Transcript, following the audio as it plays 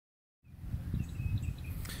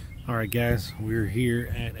Alright guys, we're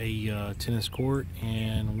here at a tennis court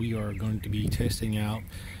and we are going to be testing out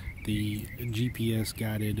the GPS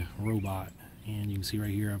guided robot. And you can see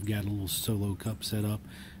right here I've got a little solo cup set up.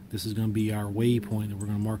 This is going to be our waypoint that we're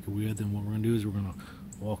going to mark it with, and what we're going to do is we're going to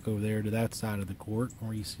walk over there to that side of the court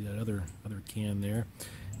where you see that other can there,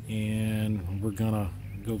 and we're going to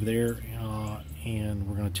go over there and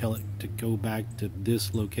we're going to tell it to go back to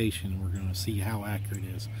this location. We're going to see how accurate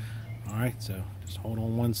it is. Alright, so just hold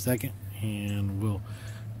on 1 second and we'll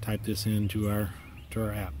type this into our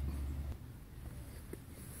app.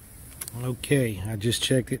 Okay, I just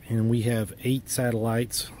checked it and we have 8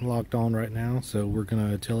 satellites locked on right now, so we're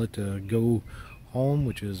gonna tell it to go home,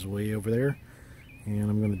 which is way over there, and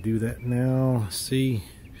I'm gonna do that now. See,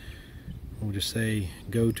 we'll just say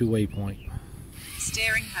go to waypoint.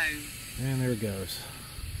 Steering home. And there it goes.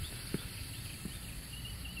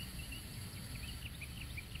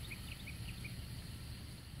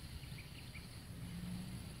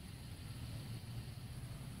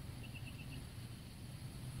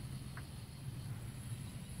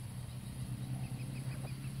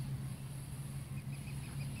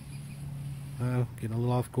 Getting a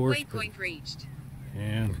little off course. Waypoint reached.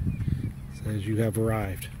 And says you have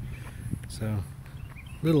arrived. So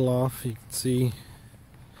a little off, you can see.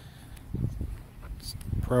 It's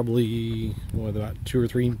probably about 2 or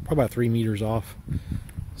 3, probably about 3 meters off.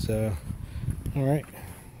 So all right,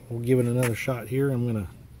 we'll give it another shot here. I'm gonna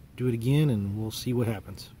do it again and we'll see what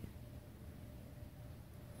happens.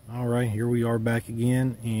 All right, here we are back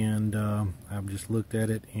again, and I've just looked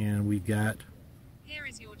at it and we've got, here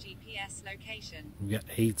is your GPS location. we've got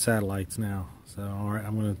 8 satellites now. So all right,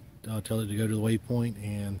 I'm going to tell it to go to the waypoint,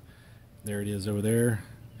 and there it is over there.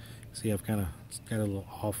 See, I've kind of got a little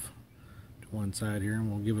off to one side here, and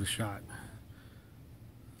we'll give it a shot.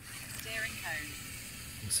 Steering home.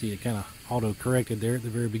 You see it kind of auto-corrected there at the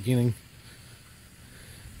very beginning.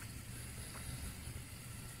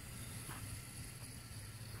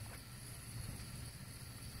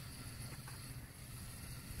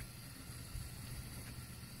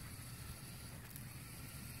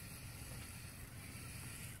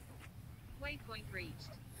 Waypoint reached.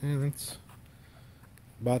 And that's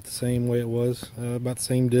about the same way it was, about the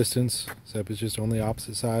same distance, except it's just on the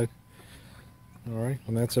opposite side. All right,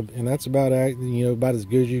 and that's about about as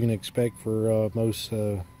good as you can expect for most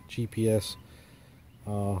GPS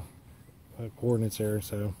coordinates there.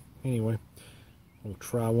 So anyway, we'll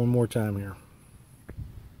try one more time here.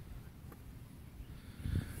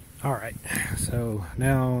 All right, so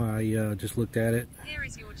now I just looked at it. Here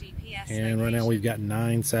is your GPS and location. right now we've got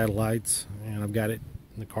 9 satellites, and I've got it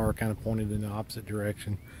in the car kind of pointed in the opposite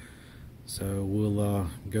direction. So we'll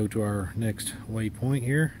go to our next waypoint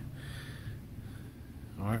here.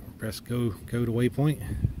 All right, press go to waypoint.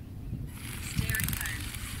 Steering home.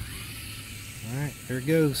 All right, there it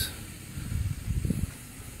goes.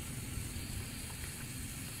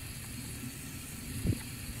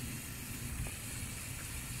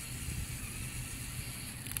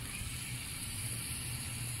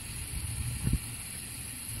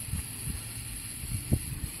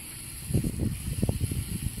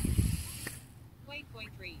 Waypoint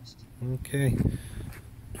reached. Okay.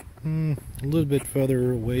 A little bit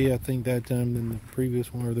further away, I think, that time than the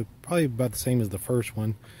previous one, or probably about the same as the first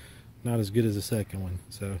one. Not as good as the second one.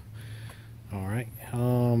 So, all right. What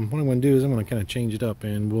I'm going to do is I'm going to kind of change it up,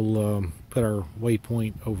 and we'll put our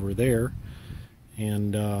waypoint over there,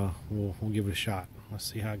 and we'll give it a shot.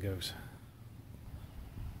 Let's see how it goes.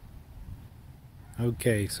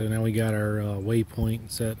 Okay, so now we got our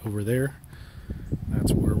waypoint set over there.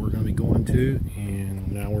 That's where we're going to be going to,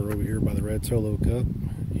 and now we're over here by the red solo cup,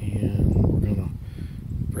 and we're going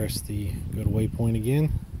to press the go to waypoint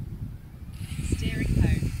again. Steering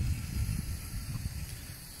home.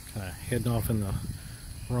 Kind of heading off in the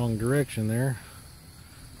wrong direction there.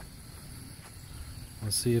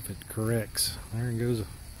 Let's see if it corrects. There it goes, a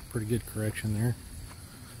pretty good correction there.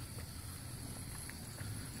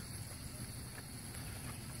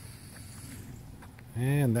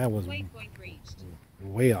 And that was Waypoint reached.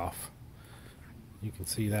 way off. You can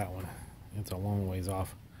see that one. It's a long ways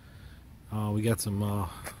off. We got some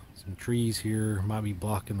trees here, might be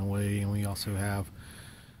blocking the way, and we also have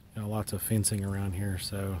lots of fencing around here,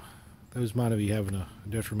 so those might be having a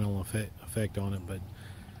detrimental effect on it, but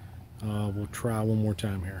we'll try one more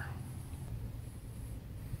time here.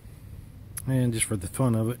 And just for the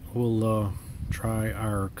fun of it, we'll try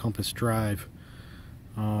our compass drive.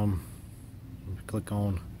 Click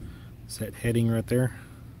on set heading right there.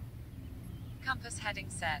 Compass heading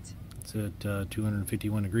set. It's at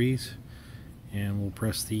 251 degrees, and we'll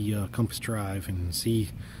press the compass drive and see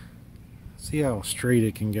See how straight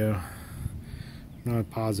it can go. Not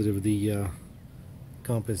positive the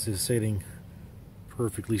compass is sitting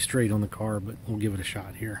perfectly straight on the car, but we'll give it a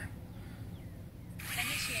shot here.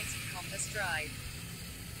 Initiating compass drive.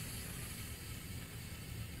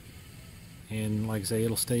 And like I say,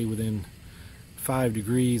 it'll stay within 5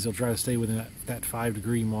 degrees. I'll try to stay within that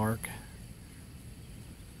 5-degree mark.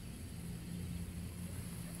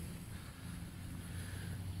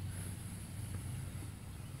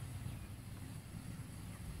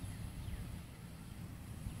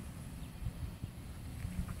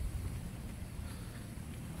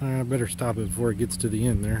 I better stop it before it gets to the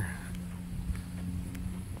end there.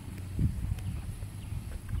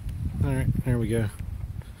 Alright, there we go.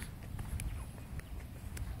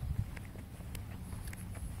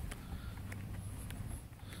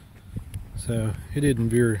 So it didn't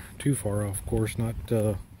veer too far off course, not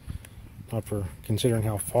for considering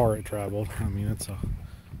how far it traveled. I mean, that's a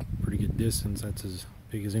pretty good distance. That's as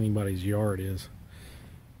big as anybody's yard is.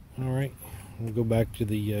 Alright, we'll go back to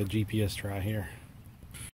the GPS try here.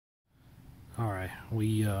 Alright,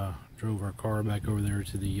 we drove our car back over there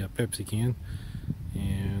to the Pepsi can,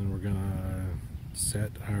 and we're gonna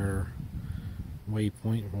set our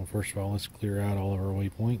waypoint. Well, first of all, let's clear out all of our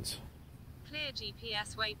waypoints. Clear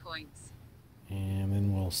GPS waypoints. And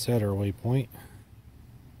then we'll set our waypoint.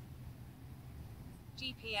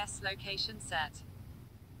 GPS location set.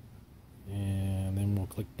 And then we'll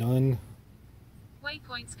click done.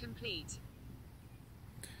 Waypoints complete.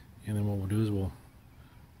 And then what we'll do is we'll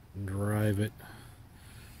drive it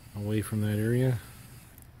away from that area.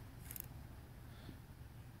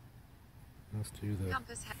 Let's do the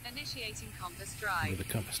Compass initiating compass drive. the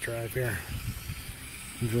compass drive here.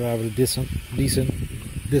 Drive it a decent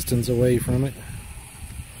distance away from it.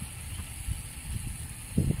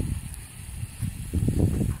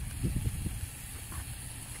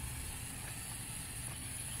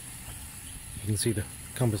 You can see the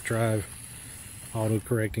compass drive auto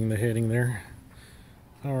correcting the heading there.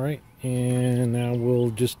 Alright, and now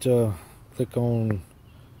we'll just click on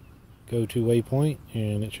go to waypoint,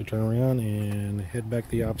 and it should turn around and head back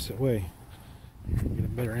the opposite way. Get a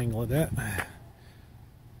better angle at that.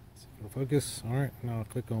 See if it'll focus. Alright, now I'll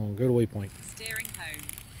click on go to waypoint. Steering home.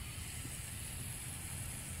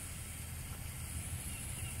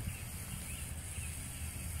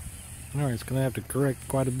 Alright, it's going to have to correct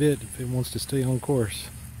quite a bit if it wants to stay on course.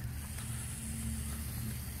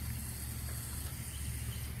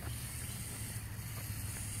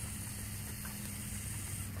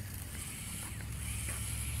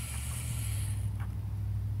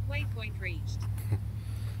 Waypoint reached.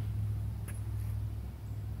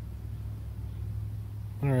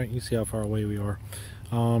 Alright, you see how far away we are.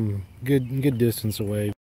 Good distance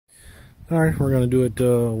away. Alright, we're going to do it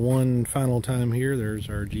one final time here. There's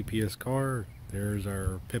our GPS car. There's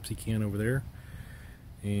our Pepsi can over there.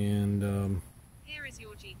 And Here is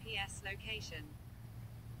your GPS location.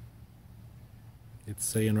 it's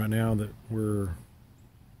saying right now that we're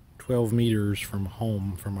 12 meters from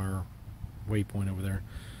home, from our waypoint over there.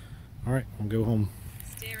 Alright, we'll go home.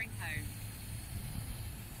 Steering home.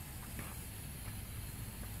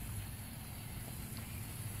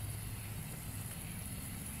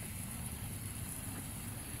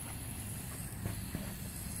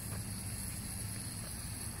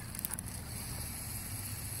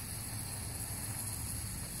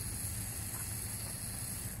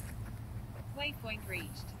 Waypoint reached.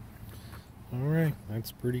 Alright,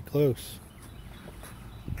 that's pretty close.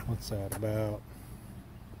 What's that, about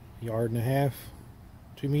a yard and a half?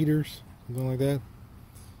 2 meters? Something like that?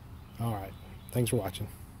 Alright, thanks for watching.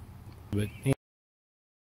 But